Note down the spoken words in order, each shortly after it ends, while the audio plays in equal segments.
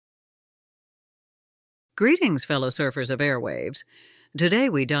Greetings, fellow surfers of airwaves. Today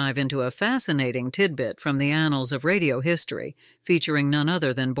we dive into a fascinating tidbit from the annals of radio history, featuring none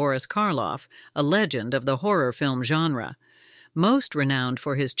other than Boris Karloff, a legend of the horror film genre. Most renowned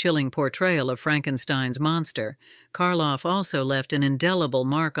for his chilling portrayal of Frankenstein's monster, Karloff also left an indelible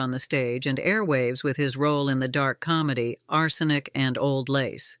mark on the stage and airwaves with his role in the dark comedy Arsenic and Old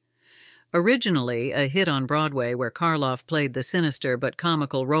Lace. Originally a hit on Broadway where Karloff played the sinister but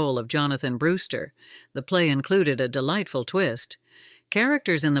comical role of Jonathan Brewster, the play included a delightful twist.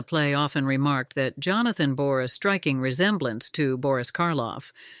 Characters in the play often remarked that Jonathan bore a striking resemblance to Boris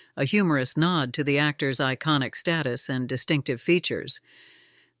Karloff, a humorous nod to the actor's iconic status and distinctive features.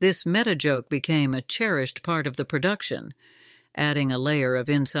 This meta-joke became a cherished part of the production, adding a layer of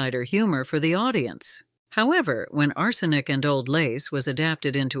insider humor for the audience. However, when Arsenic and Old Lace was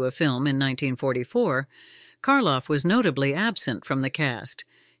adapted into a film in 1944, Karloff was notably absent from the cast.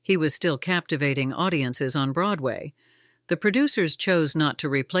 He was still captivating audiences on Broadway. The producers chose not to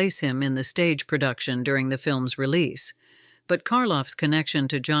replace him in the stage production during the film's release. But Karloff's connection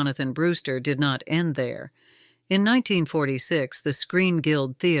to Jonathan Brewster did not end there. In 1946, the Screen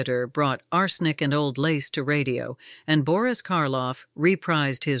Guild Theater brought Arsenic and Old Lace to radio, and Boris Karloff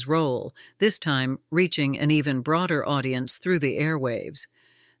reprised his role, this time reaching an even broader audience through the airwaves.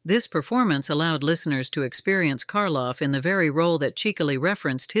 This performance allowed listeners to experience Karloff in the very role that cheekily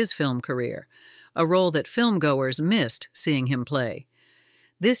referenced his film career, a role that filmgoers missed seeing him play.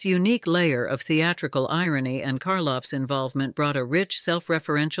 This unique layer of theatrical irony and Karloff's involvement brought a rich,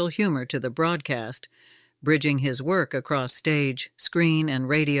 self-referential humor to the broadcast, bridging his work across stage, screen, and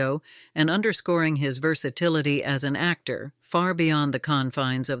radio, and underscoring his versatility as an actor, far beyond the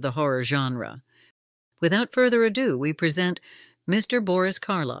confines of the horror genre. Without further ado, we present Mr. Boris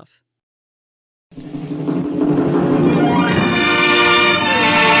Karloff.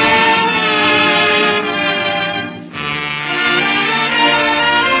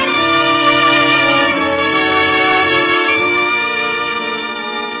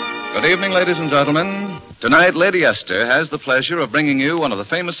 Good evening, ladies and gentlemen. Tonight, Lady Esther has the pleasure of bringing you one of the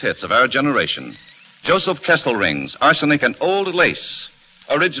famous hits of our generation, Joseph Kesselring's Arsenic and Old Lace,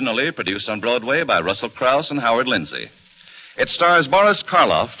 originally produced on Broadway by Russell Crouse and Howard Lindsay. It stars Boris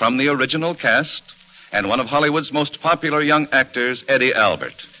Karloff from the original cast and one of Hollywood's most popular young actors, Eddie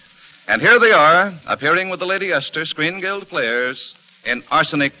Albert. And here they are, appearing with the Lady Esther Screen Guild players in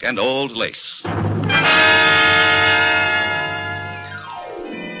Arsenic and Old Lace.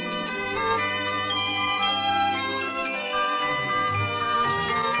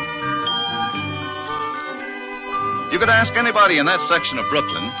 You could ask anybody in that section of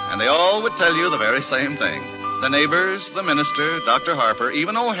Brooklyn, and they all would tell you the very same thing. The neighbors, the minister, Dr. Harper,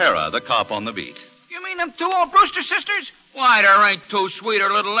 even O'Hara, the cop on the beat. You mean them two old Brewster sisters? Why, there ain't two sweeter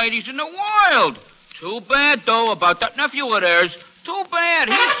little ladies in the world. Too bad, though, about that nephew of theirs. Too bad.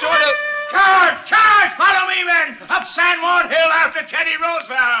 He's sort of... Charge! Follow me, men! Up San Juan Hill after Teddy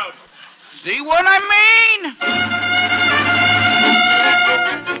Roosevelt! See what I mean?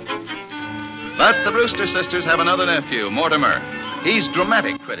 But the Brewster sisters have another nephew, Mortimer. He's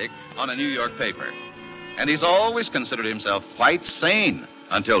dramatic critic on a New York paper. And he's always considered himself quite sane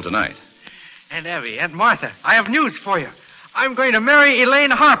until tonight. Aunt Abby, Aunt Martha, I have news for you. I'm going to marry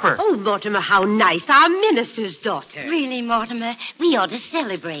Elaine Harper. Oh, Mortimer, how nice. Our minister's daughter. Really, Mortimer, we ought to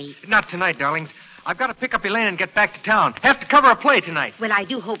celebrate. Not tonight, darlings. I've got to pick up Elaine and get back to town. Have to cover a play tonight. Well, I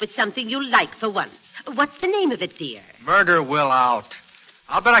do hope it's something you like for once. What's the name of it, dear? Murder Will Out.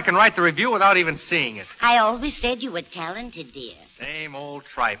 I'll bet I can write the review without even seeing it. I always said you were talented, dear. Same old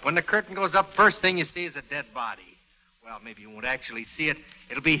tripe. When the curtain goes up, first thing you see is a dead body. Well, maybe you won't actually see it.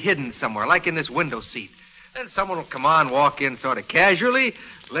 It'll be hidden somewhere, like in this window seat. Then someone will come on, walk in sort of casually,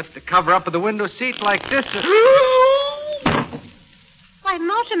 lift the cover up of the window seat like this. Why,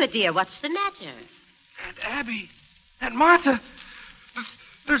 Mortimer, dear, what's the matter? Aunt Abby, Aunt Martha,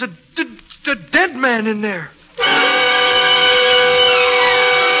 there's a dead man in there.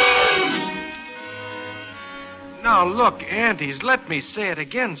 Now, look, aunties, let me say it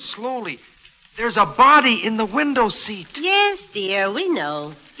again slowly. There's a body in the window seat. Yes, dear, we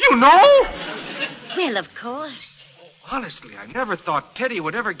know. You know? Well, of course. Oh, honestly, I never thought Teddy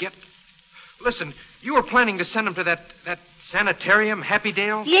would ever get... Listen, you were planning to send him to that sanitarium,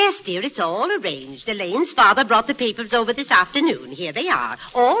 Happydale? Yes, dear, it's all arranged. Elaine's father brought the papers over this afternoon. Here they are,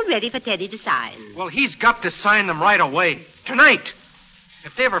 all ready for Teddy to sign. Well, he's got to sign them right away. Tonight.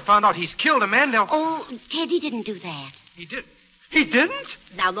 If they ever found out he's killed a man, they'll... Oh, Teddy didn't do that. He did? He didn't?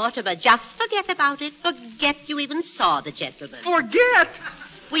 Now, Mortimer, just forget about it. Forget you even saw the gentleman. Forget?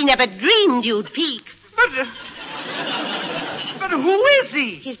 We never dreamed you'd peek. But But who is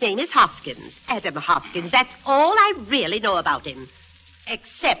he? His name is Hoskins, Adam Hoskins. That's all I really know about him.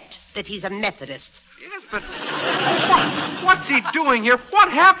 Except that he's a Methodist. Yes, but what's he doing here?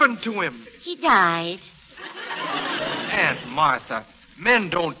 What happened to him? He died. Aunt Martha, men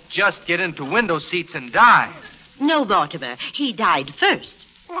don't just get into window seats and die. No, Mortimer. He died first.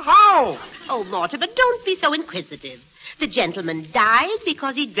 Well, how? Oh, Mortimer, don't be so inquisitive. The gentleman died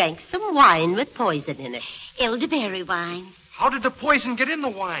because he drank some wine with poison in it. Elderberry wine. How did the poison get in the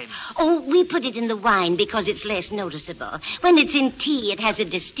wine? Oh, we put it in the wine because it's less noticeable. When it's in tea, it has a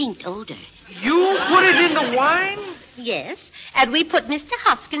distinct odor. You put it in the wine? Yes, and we put Mr.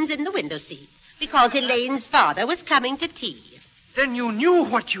 Hoskins in the window seat because Elaine's father was coming to tea. Then you knew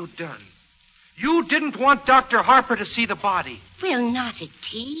what you'd done. You didn't want Dr. Harper to see the body. Well, not at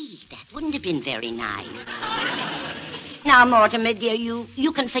tea. That wouldn't have been very nice. Now, Mortimer, dear,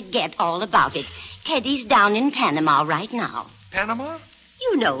 you can forget all about it. Teddy's down in Panama right now. Panama?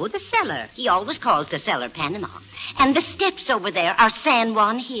 You know, the cellar. He always calls the cellar Panama. And the steps over there are San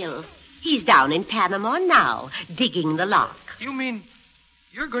Juan Hill. He's down in Panama now, digging the lock. You mean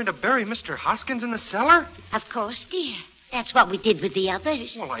you're going to bury Mr. Hoskins in the cellar? Of course, dear. That's what we did with the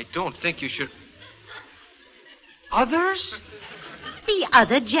others. Well, I don't think you should. Others? The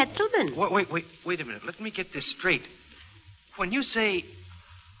other gentleman. Wait a minute. Let me get this straight. When you say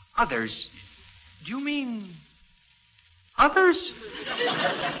others, do you mean others?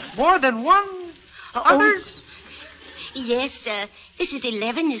 More than one? Others? Yes, this is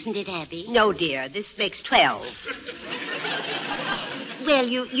 11, isn't it, Abby? No, dear, this makes 12. Well,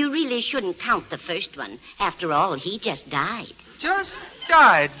 you really shouldn't count the first one. After all, he just died. Just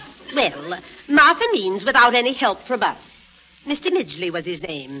died? Well, Martha means without any help from us. Mr. Midgley was his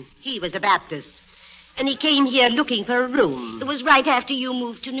name. He was a Baptist. And he came here looking for a room. It was right after you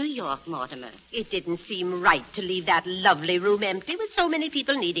moved to New York, Mortimer. It didn't seem right to leave that lovely room empty with so many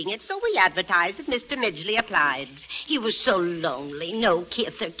people needing it, so we advertised that Mr. Midgley applied. He was so lonely, no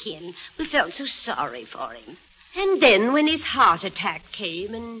kith or kin. We felt so sorry for him. And then when his heart attack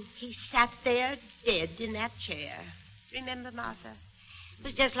came and he sat there dead in that chair. Remember, Martha? It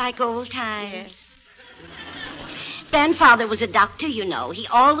was just like old times. Yes. Grandfather was a doctor, you know. He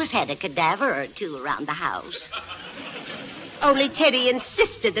always had a cadaver or two around the house. Only Teddy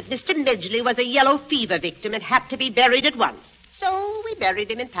insisted that Mr. Midgley was a yellow fever victim and had to be buried at once. So we buried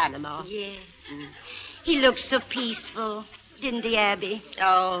him in Panama. Yes. He looked so peaceful, didn't he, Abby?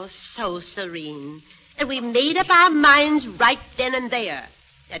 Oh, so serene. And we made up our minds right then and there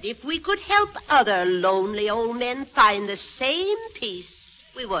that if we could help other lonely old men find the same peace,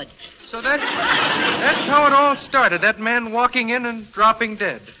 we would. So that's how it all started, that man walking in and dropping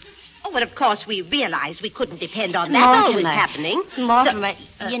dead. Oh, well, of course, we realized we couldn't depend on that always happening. Mortimer,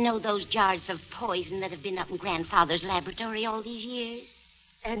 you know those jars of poison that have been up in Grandfather's laboratory all these years?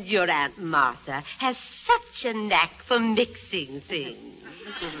 And your Aunt Martha has such a knack for mixing things.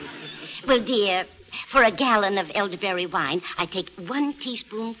 Well, dear, for a gallon of elderberry wine, I take 1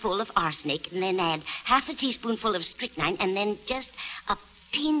 teaspoonful of arsenic and then add half a teaspoonful of strychnine and then just a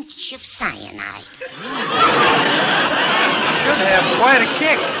pinch of cyanide. Should have quite a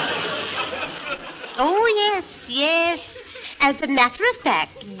kick. Oh, yes. As a matter of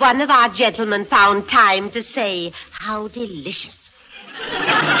fact, one of our gentlemen found time to say, how delicious.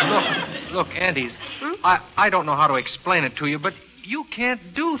 Look, Aunties, I don't know how to explain it to you, but you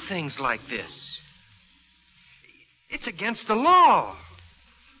can't do things like this. It's against the law.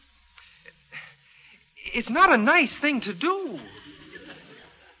 It's not a nice thing to do.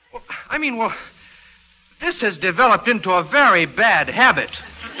 Well, this has developed into a very bad habit.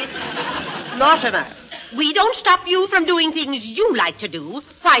 Mortimer, we don't stop you from doing things you like to do.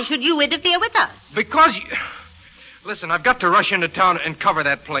 Why should you interfere with us? Because you... Listen, I've got to rush into town and cover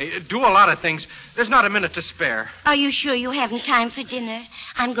that play. Do a lot of things. There's not a minute to spare. Are you sure you haven't time for dinner?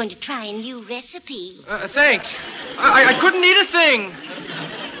 I'm going to try a new recipe. Thanks. I couldn't eat a thing.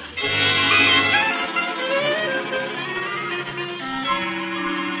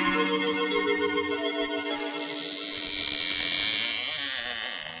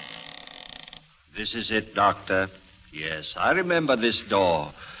 This is it, Doctor. Yes, I remember this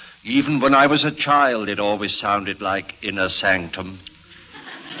door. Even when I was a child, it always sounded like inner sanctum.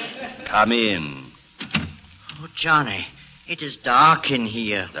 Come in. Oh, Johnny, it is dark in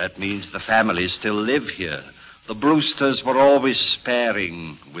here. That means the family still live here. The Brewsters were always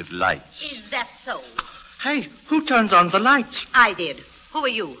sparing with lights. Is that so? Hey, who turns on the lights? I did. Who are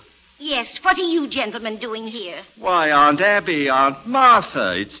you? Yes, what are you gentlemen doing here? Why, Aunt Abby, Aunt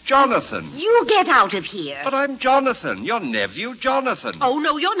Martha, it's Jonathan. You get out of here. But I'm Jonathan, your nephew, Jonathan. Oh,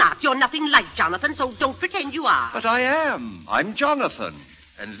 no, you're not. You're nothing like Jonathan, so don't pretend you are. But I am. I'm Jonathan.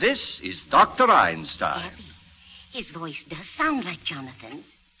 And this is Dr. Einstein. Abby, his voice does sound like Jonathan's.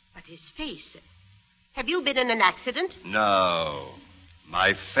 But his face... Have you been in an accident? No.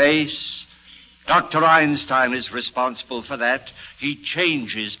 My face... Dr. Einstein is responsible for that. He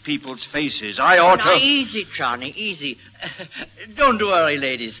changes people's faces. I ought Now, to... easy, Johnny, easy. Don't worry,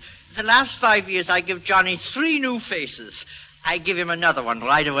 ladies. The last 5 years, I give Johnny 3 new faces. I give him another one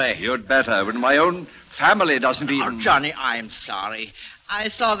right away. You'd better, when my own family doesn't even... Oh, Johnny, I'm sorry. I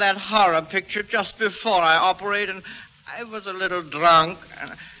saw that horror picture just before I operated, and I was a little drunk.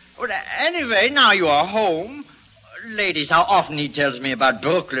 But anyway, now you are home. Ladies, how often he tells me about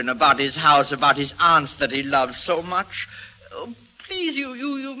Brooklyn, about his house, about his aunts that he loves so much. Oh, please,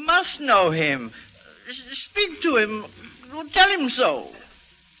 you must know him. Speak to him. Tell him so.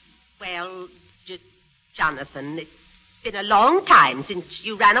 Well, Jonathan, it's been a long time since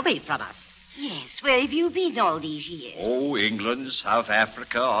you ran away from us. Yes, where have you been all these years? Oh, England, South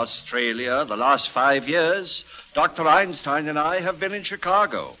Africa, Australia, the last 5 years. Dr. Einstein and I have been in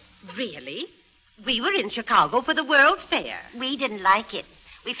Chicago. Really? We were in Chicago for the World's Fair. We didn't like it.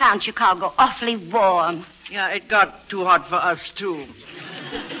 We found Chicago awfully warm. Yeah, it got too hot for us, too.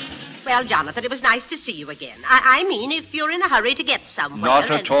 Well, Jonathan, it was nice to see you again. I mean, if you're in a hurry to get somewhere... Not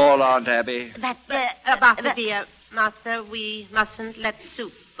at all, Aunt Abby. But, Martha, dear, Martha, we mustn't let the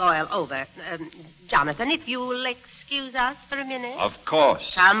soup boil over. Jonathan, if you'll excuse us for a minute. Of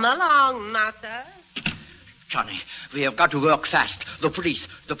course. Come along, Martha. Johnny, we have got to work fast. The police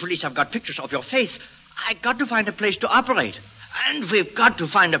have got pictures of your face. I got to find a place to operate. And we've got to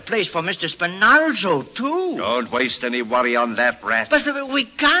find a place for Mr. Spinalzo, too. Don't waste any worry on that rat. But we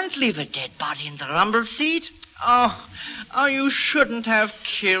can't leave a dead body in the rumble seat. Oh, you shouldn't have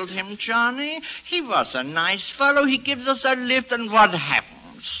killed him, Johnny. He was a nice fellow. He gives us a lift, and what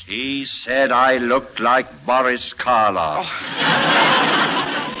happens? He said I looked like Boris Karloff.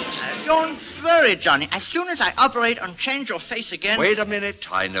 Don't worry, Johnny. As soon as I operate and change your face again... Wait a minute.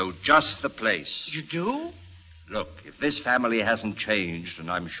 I know just the place. You do? Look, if this family hasn't changed,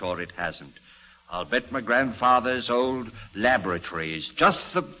 and I'm sure it hasn't, I'll bet my grandfather's old laboratory is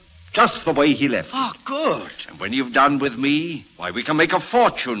just the way he left it. Oh, good. And when you've done with me, why, we can make a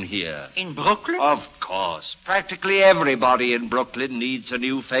fortune here. In Brooklyn? Of course. Practically everybody in Brooklyn needs a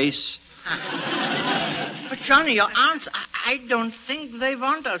new face. But, Johnny, your aunts, I don't think they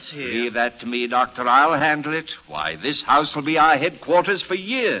want us here. Leave that to me, Doctor. I'll handle it. Why, this house will be our headquarters for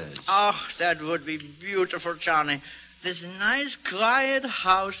years. Oh, that would be beautiful, Johnny. This nice, quiet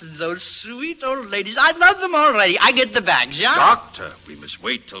house, those sweet old ladies. I love them already. I get the bags, yeah? Doctor, we must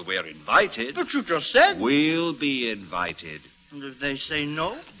wait till we're invited. But you just said... We'll be invited. And if they say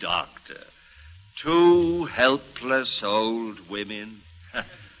no? Doctor, 2 helpless old women.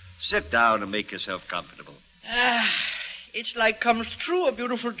 Sit down and make yourself comfortable. It's like comes true a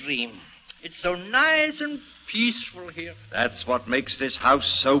beautiful dream. It's so nice and peaceful here. That's what makes this house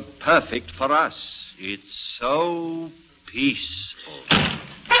so perfect for us. It's so peaceful. Simon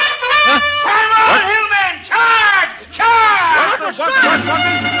Hillman, charge! Charge! What?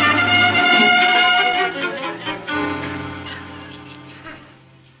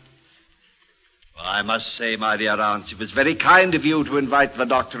 I must say, my dear aunts, it was very kind of you to invite the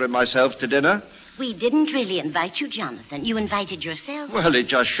doctor and myself to dinner. We didn't really invite you, Jonathan. You invited yourself. Well, it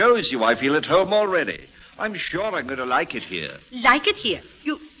just shows you I feel at home already. I'm sure I'm going to like it here. Like it here?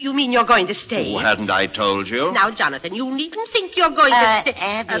 You mean you're going to stay? Oh, hadn't I told you? Now, Jonathan, you needn't think you're going to stay.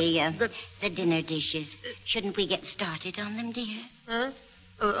 Abby, the dinner dishes. Shouldn't we get started on them, dear? Huh?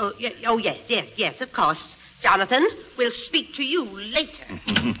 Oh, yes, of course. Jonathan, we'll speak to you later.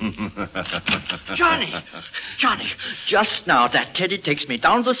 Johnny, just now that Teddy takes me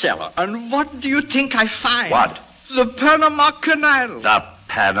down the cellar, and what do you think I find? What? The Panama Canal. The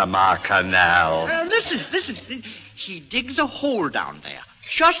Panama Canal. Listen. He digs a hole down there,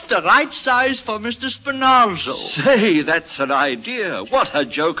 just the right size for Mr. Spinalzo. Say, that's an idea. What a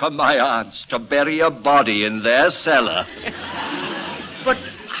joke on my aunts to bury a body in their cellar. But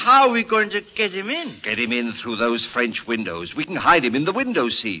how are we going to get him in? Get him in through those French windows. We can hide him in the window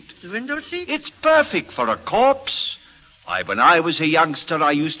seat. The window seat? It's perfect for a corpse. Why, when I was a youngster,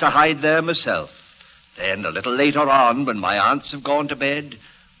 I used to hide there myself. Then, a little later on, when my aunts have gone to bed,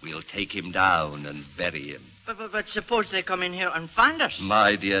 we'll take him down and bury him. But suppose they come in here and find us.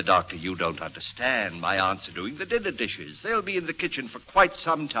 My dear doctor, you don't understand. My aunts are doing the dinner dishes. They'll be in the kitchen for quite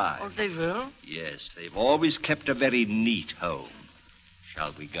some time. Oh, they will? Yes, they've always kept a very neat home.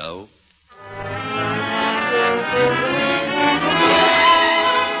 Shall we go?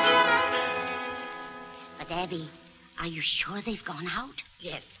 But, Abby, are you sure they've gone out?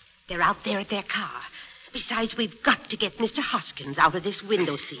 Yes, they're out there at their car. Besides, we've got to get Mr. Hoskins out of this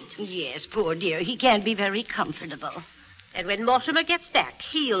window seat. Yes, poor dear. He can't be very comfortable. And when Mortimer gets back,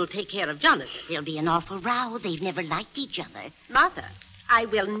 he'll take care of Jonathan. There'll be an awful row. They've never liked each other. Martha, I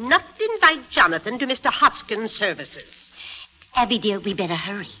will not invite Jonathan to Mr. Hoskins' services. Abby, dear, we better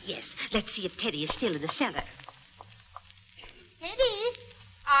hurry. Yes, let's see if Teddy is still in the cellar. Teddy,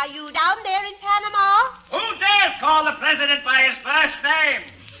 are you down there in Panama? Who dares call the president by his first name?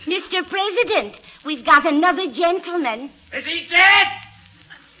 Mr. President, we've got another gentleman. Is he dead?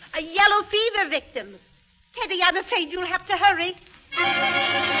 A yellow fever victim. Teddy, I'm afraid you'll have to hurry.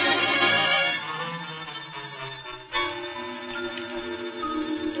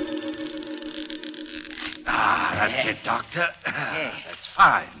 That's it, Doctor. That's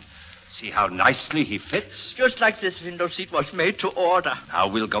fine. See how nicely he fits? Just like this window seat was made to order. Now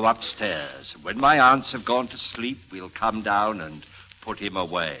we'll go upstairs. When my aunts have gone to sleep, we'll come down and put him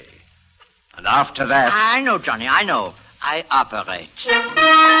away. And after that... I know, Johnny, I know. I operate.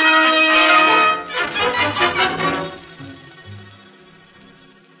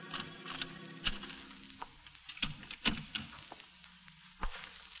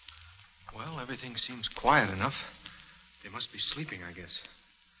 Well, everything seems quiet enough. They must be sleeping, I guess.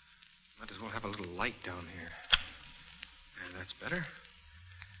 Might as well have a little light down here. Yeah, that's better.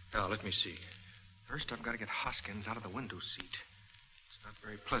 Now, let me see. First, I've got to get Hoskins out of the window seat. It's not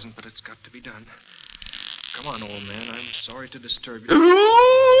very pleasant, but it's got to be done. Come on, old man. I'm sorry to disturb you.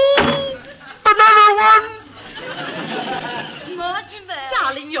 Another one! Mortimer.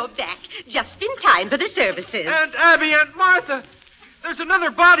 Darling, you're back. Just in time for the services. Aunt Abby, Aunt Martha. There's another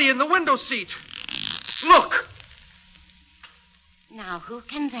body in the window seat. Look. Now, who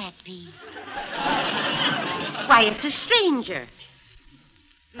can that be? Why, it's a stranger.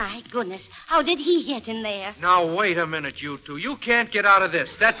 My goodness, how did he get in there? Now, wait a minute, you two. You can't get out of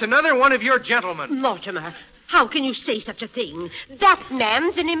this. That's another one of your gentlemen. Mortimer, how can you say such a thing? That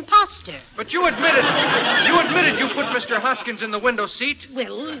man's an imposter. But you admitted you put Mr. Hoskins in the window seat.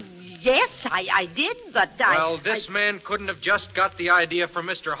 Well, yes, I did, but Well, this man couldn't have just got the idea from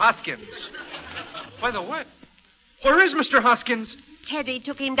Mr. Hoskins. By the way, where is Mr. Hoskins? Teddy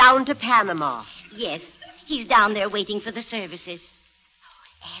took him down to Panama. Yes, he's down there waiting for the services.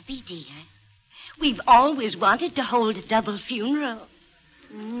 Oh, Abby, dear, we've always wanted to hold a double funeral.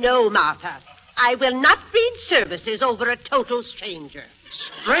 No, Martha. I will not read services over a total stranger.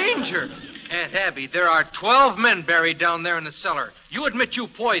 Stranger? Aunt Abby, there are 12 men buried down there in the cellar. You admit you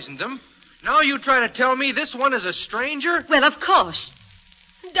poisoned them. Now you try to tell me this one is a stranger? Well, of course.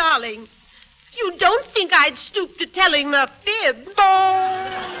 Darling, you don't think I'd stoop to telling him a fib?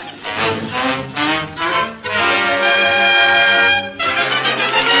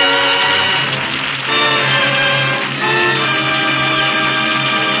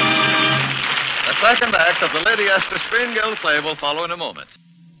 The second act of the Lady Esther Screen Guild play will follow in a moment.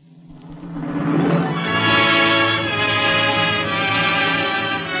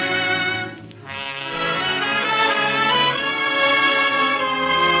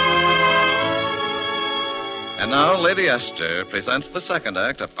 And now, Lady Esther presents the second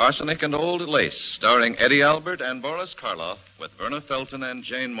act of Arsenic and Old Lace, starring Eddie Albert and Boris Karloff, with Verna Felton and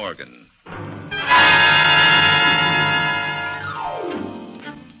Jane Morgan.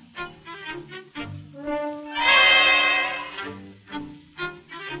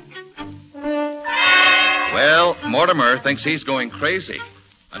 Well, Mortimer thinks he's going crazy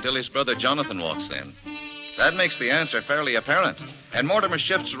until his brother Jonathan walks in. That makes the answer fairly apparent, and Mortimer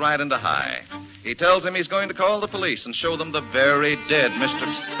shifts right into high. He tells him he's going to call the police and show them the very dead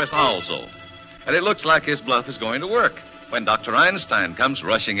Mr. Spinalzo. And it looks like his bluff is going to work when Dr. Einstein comes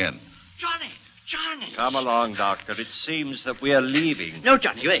rushing in. Johnny! Come along, Doctor. It seems that we are leaving. No,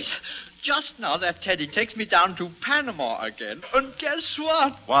 Johnny, wait. Just now that Teddy takes me down to Panama again. And guess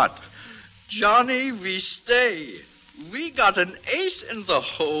what? What? Johnny, we stay. We got an ace in the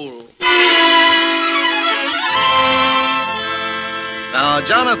hole. Now,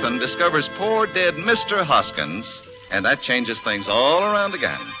 Jonathan discovers poor dead Mr. Hoskins, and that changes things all around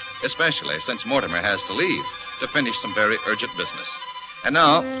again, especially since Mortimer has to leave to finish some very urgent business. And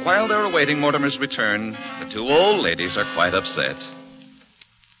now, while they're awaiting Mortimer's return, the two old ladies are quite upset.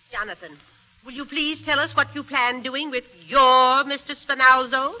 Jonathan, will you please tell us what you plan doing with your Mr.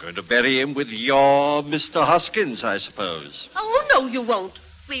 Spinalzo? Going to bury him with your Mr. Hoskins, I suppose. Oh, no, you won't.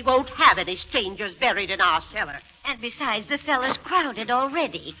 We won't have any strangers buried in our cellar. And besides, the cellar's crowded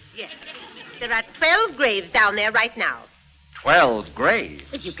already. Yes. There are 12 graves down there right now. 12 graves.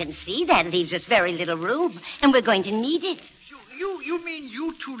 But you can see that leaves us very little room, and we're going to need it. You mean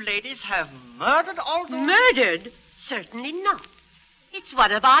you two ladies have murdered all those? Murdered? Certainly not. It's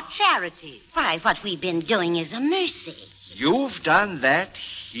one of our charities. Why, what we've been doing is a mercy. You've done that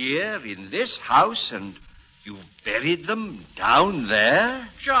here in this house, and you've buried them down there?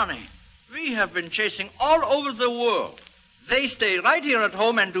 Johnny, we have been chasing all over the world. They stay right here at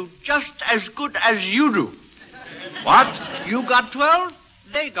home and do just as good as you do. What? You got 12,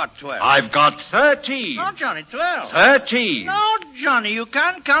 they got 12. I've got 13. No, Johnny, 12. 13. No, Johnny, you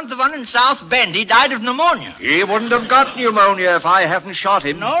can't count the one in South Bend. He died of pneumonia. He wouldn't have got pneumonia if I hadn't shot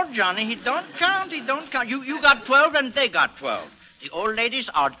him. No, Johnny, he don't count. You got 12 and they got 12. The old ladies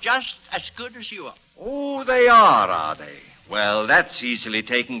are just as good as you are. Oh, they are they? Well, that's easily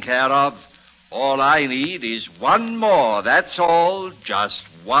taken care of. All I need is one more, that's all. Just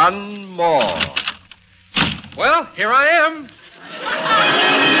one more. Well, here I am.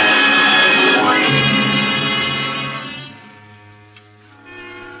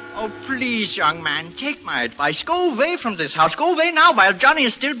 Oh, please, young man, take my advice. Go away from this house. Go away now while Johnny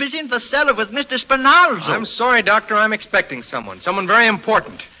is still busy in the cellar with Mr. Spinalzo. I'm sorry, Doctor. I'm expecting someone very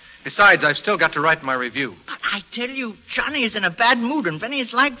important. Besides, I've still got to write my review. But I tell you, Johnny is in a bad mood, and when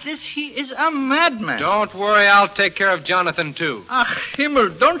he's like this, he is a madman. Don't worry, I'll take care of Jonathan, too. Ach, Himmel,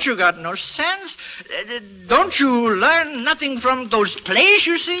 don't you got no sense? Don't you learn nothing from those plays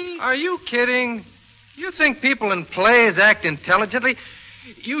you see? Are you kidding? You think people in plays act intelligently?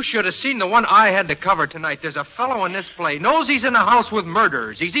 You should have seen the one I had to cover tonight. There's a fellow in this play, knows he's in a house with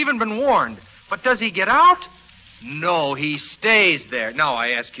murderers. He's even been warned. But does he get out? No, he stays there. Now,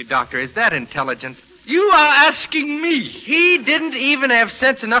 I ask you, Doctor, is that intelligent? You are asking me. He didn't even have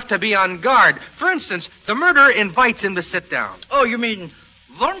sense enough to be on guard. For instance, the murderer invites him to sit down. Oh, you mean,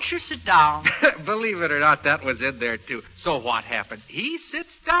 won't you sit down? Believe it or not, that was in there, too. So what happens? He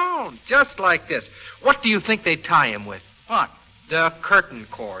sits down, just like this. What do you think they tie him with? What? The curtain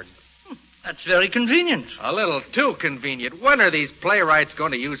cord. That's very convenient. A little too convenient. When are these playwrights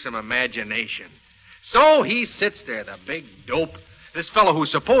going to use some imagination? So he sits there, the big dope. This fellow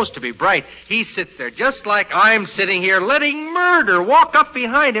who's supposed to be bright, he sits there just like I'm sitting here, letting murder walk up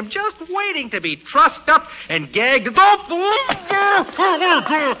behind him, just waiting to be trussed up and gagged.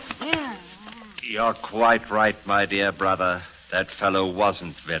 You're quite right, my dear brother. That fellow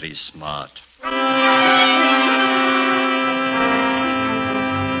wasn't very smart.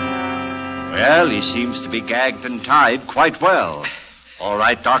 Well, he seems to be gagged and tied quite well. All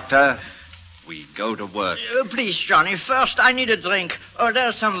right, Doctor. We go to work. Please, Johnny, first I need a drink. Oh,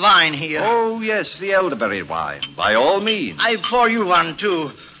 there's some wine here. Oh, yes, the elderberry wine. By all means. I pour you one,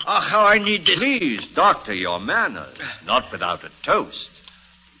 too. Oh, how I need this. Please, Doctor, your manners. Not without a toast.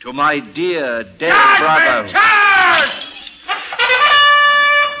 To my dear dead brother. Charge!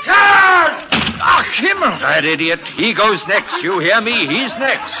 Charge! Ah, Himmel! That idiot. He goes next. You hear me? He's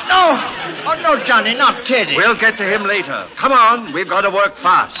next. No. Oh, no, Johnny, not Teddy. We'll get to him later. Come on. We've got to work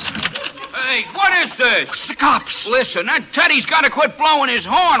fast. Hey, what is this? It's the cops. Listen, that Teddy's got to quit blowing his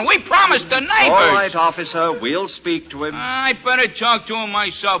horn. We promised the neighbors. All right, officer. We'll speak to him. I better talk to him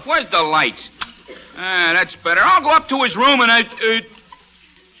myself. Where's the lights? That's better. I'll go up to his room and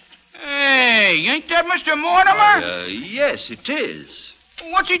Hey, ain't that Mr. Mortimer? Yes, it is.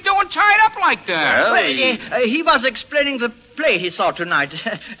 What's he doing tied up like that? Well, he was explaining the play he saw tonight.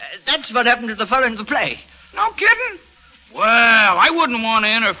 That's what happened to the fellow in the play. No kidding? Well, I wouldn't want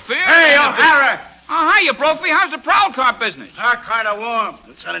to interfere. Hey, O'Hara! Oh, hiya, Brophy. How's the prowl car business? Kind of warm.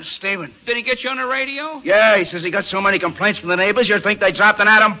 Lieutenant Stephen. Did he get you on the radio? Yeah, he says he got so many complaints from the neighbors, you'd think they dropped an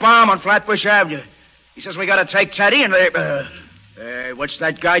atom bomb on Flatbush Avenue. He says we got to take Teddy and Hey, what's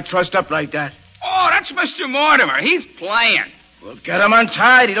that guy trussed up like that? Oh, that's Mr. Mortimer. He's playing. Well, get him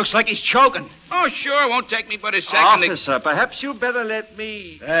untied. He looks like he's choking. Oh, sure. Won't take me but a second. Officer, perhaps you better let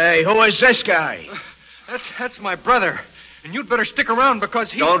me... Hey, who is this guy? That's my brother. And you'd better stick around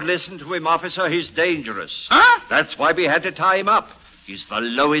because he... Don't listen to him, officer. He's dangerous. Huh? That's why we had to tie him up. He's the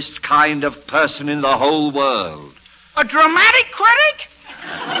lowest kind of person in the whole world. A dramatic critic?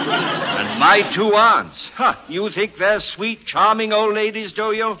 And my two aunts. Huh, you think they're sweet, charming old ladies,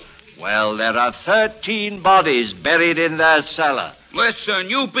 do you? Well, there are 13 bodies buried in their cellar. Listen,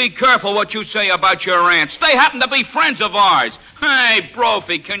 you be careful what you say about your aunts. They happen to be friends of ours. Hey,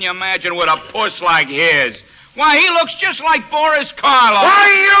 Brophy, can you imagine with a puss like his? Why, he looks just like Boris Karloff.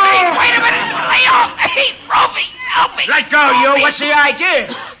 Hey, wait a minute. Lay off. Hey, Brophy, help me. Let go, you. What's the idea?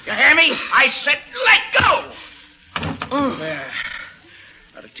 You hear me? I said let go. There.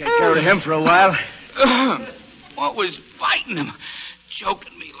 Gotta take care of him for a while. What was biting him?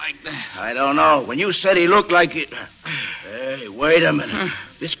 Choking me like that? I don't know. When you said he looked like it... Hey, wait a minute.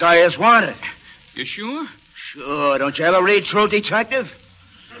 This guy is wanted. You sure? Sure. Don't you ever read True Detective?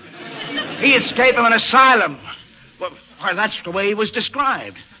 He escaped from an asylum. Well, that's the way he was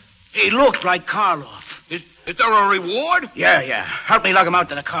described. He looked like Karloff. Is there a reward? Yeah. Help me lug him out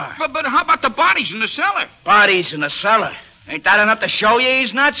to the car. But how about the bodies in the cellar? Bodies in the cellar? Ain't that enough to show you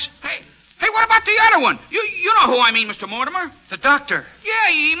he's nuts? Hey, what about the other one? You know who I mean, Mr. Mortimer. The doctor.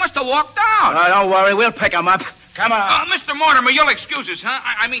 Yeah, he must have walked out. Don't worry. We'll pick him up. Come on. Mr. Mortimer, you'll excuse us, huh?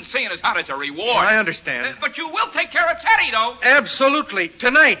 I mean, seeing as how there's a reward. I understand. But you will take care of Teddy, though. Absolutely.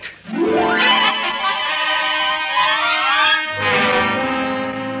 Tonight.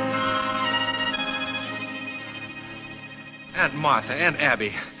 Aunt Martha, Aunt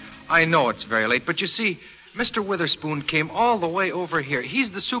Abby, I know it's very late, but you see, Mr. Witherspoon came all the way over here. He's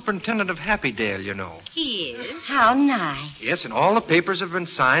the superintendent of Happydale, you know. He is? How nice. Yes, and all the papers have been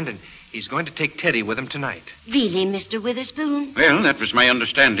signed, and he's going to take Teddy with him tonight. Really, Mr. Witherspoon? Well, that was my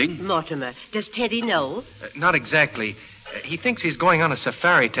understanding. Mortimer, does Teddy know? Not exactly. He thinks he's going on a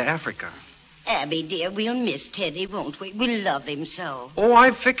safari to Africa. Abby, dear, we'll miss Teddy, won't we? We'll love him so. Oh,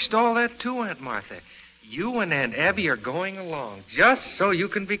 I've fixed all that too, Aunt Martha. You and Aunt Abby are going along just so you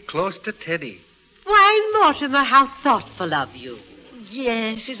can be close to Teddy. Why, Mortimer, how thoughtful of you.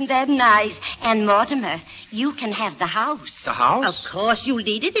 Yes, isn't that nice? And Mortimer, you can have the house. The house? Of course you'll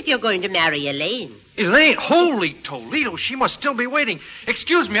need it if you're going to marry Elaine. Elaine? Holy Toledo, she must still be waiting.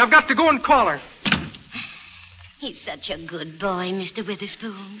 Excuse me, I've got to go and call her. He's such a good boy, Mr.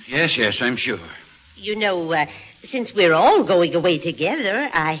 Witherspoon. Yes, I'm sure. You know, since we're all going away together,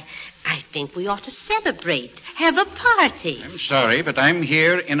 I think we ought to celebrate, have a party. I'm sorry, but I'm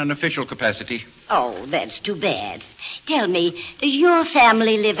here in an official capacity. Oh, that's too bad. Tell me, does your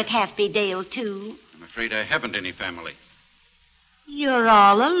family live at Happydale, too? I'm afraid I haven't any family. You're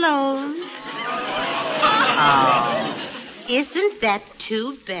all alone. Oh, isn't that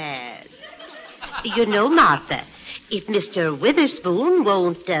too bad? You know, Martha, if Mr. Witherspoon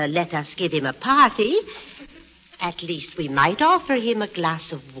won't let us give him a party, at least we might offer him a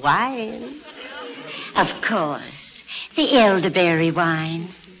glass of wine. Of course. The elderberry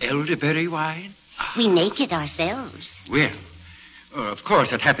wine. Elderberry wine? We make it ourselves. Well, of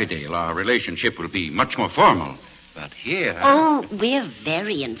course, at Happydale, our relationship will be much more formal. But here... Oh, we're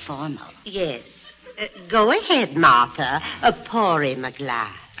very informal. Yes. Go ahead, Martha. Pour him a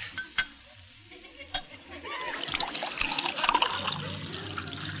glass.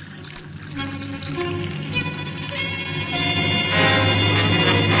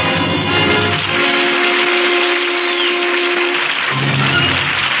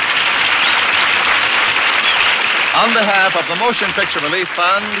 On behalf of the Motion Picture Relief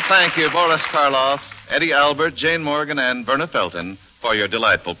Fund, thank you, Boris Karloff, Eddie Albert, Jane Morgan, and Verna Felton for your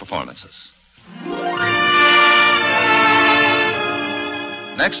delightful performances.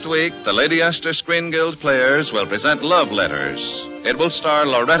 Next week, the Lady Esther Screen Guild Players will present Love Letters. It will star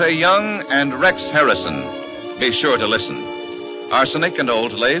Loretta Young and Rex Harrison. Be sure to listen. Arsenic and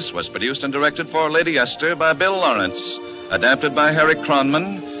Old Lace was produced and directed for Lady Esther by Bill Lawrence, adapted by Harry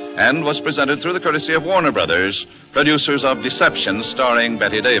Cronman, and was presented through the courtesy of Warner Brothers, producers of Deception, starring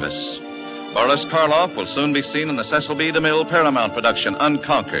Bette Davis. Boris Karloff will soon be seen in the Cecil B. DeMille Paramount production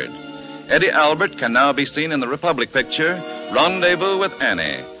Unconquered. Eddie Albert can now be seen in the Republic picture Rendezvous with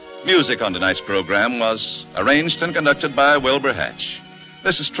Annie. Music on tonight's program was arranged and conducted by Wilbur Hatch.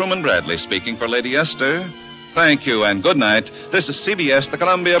 This is Truman Bradley speaking for Lady Esther. Thank you and good night. This is CBS, the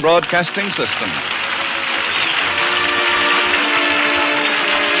Columbia Broadcasting System.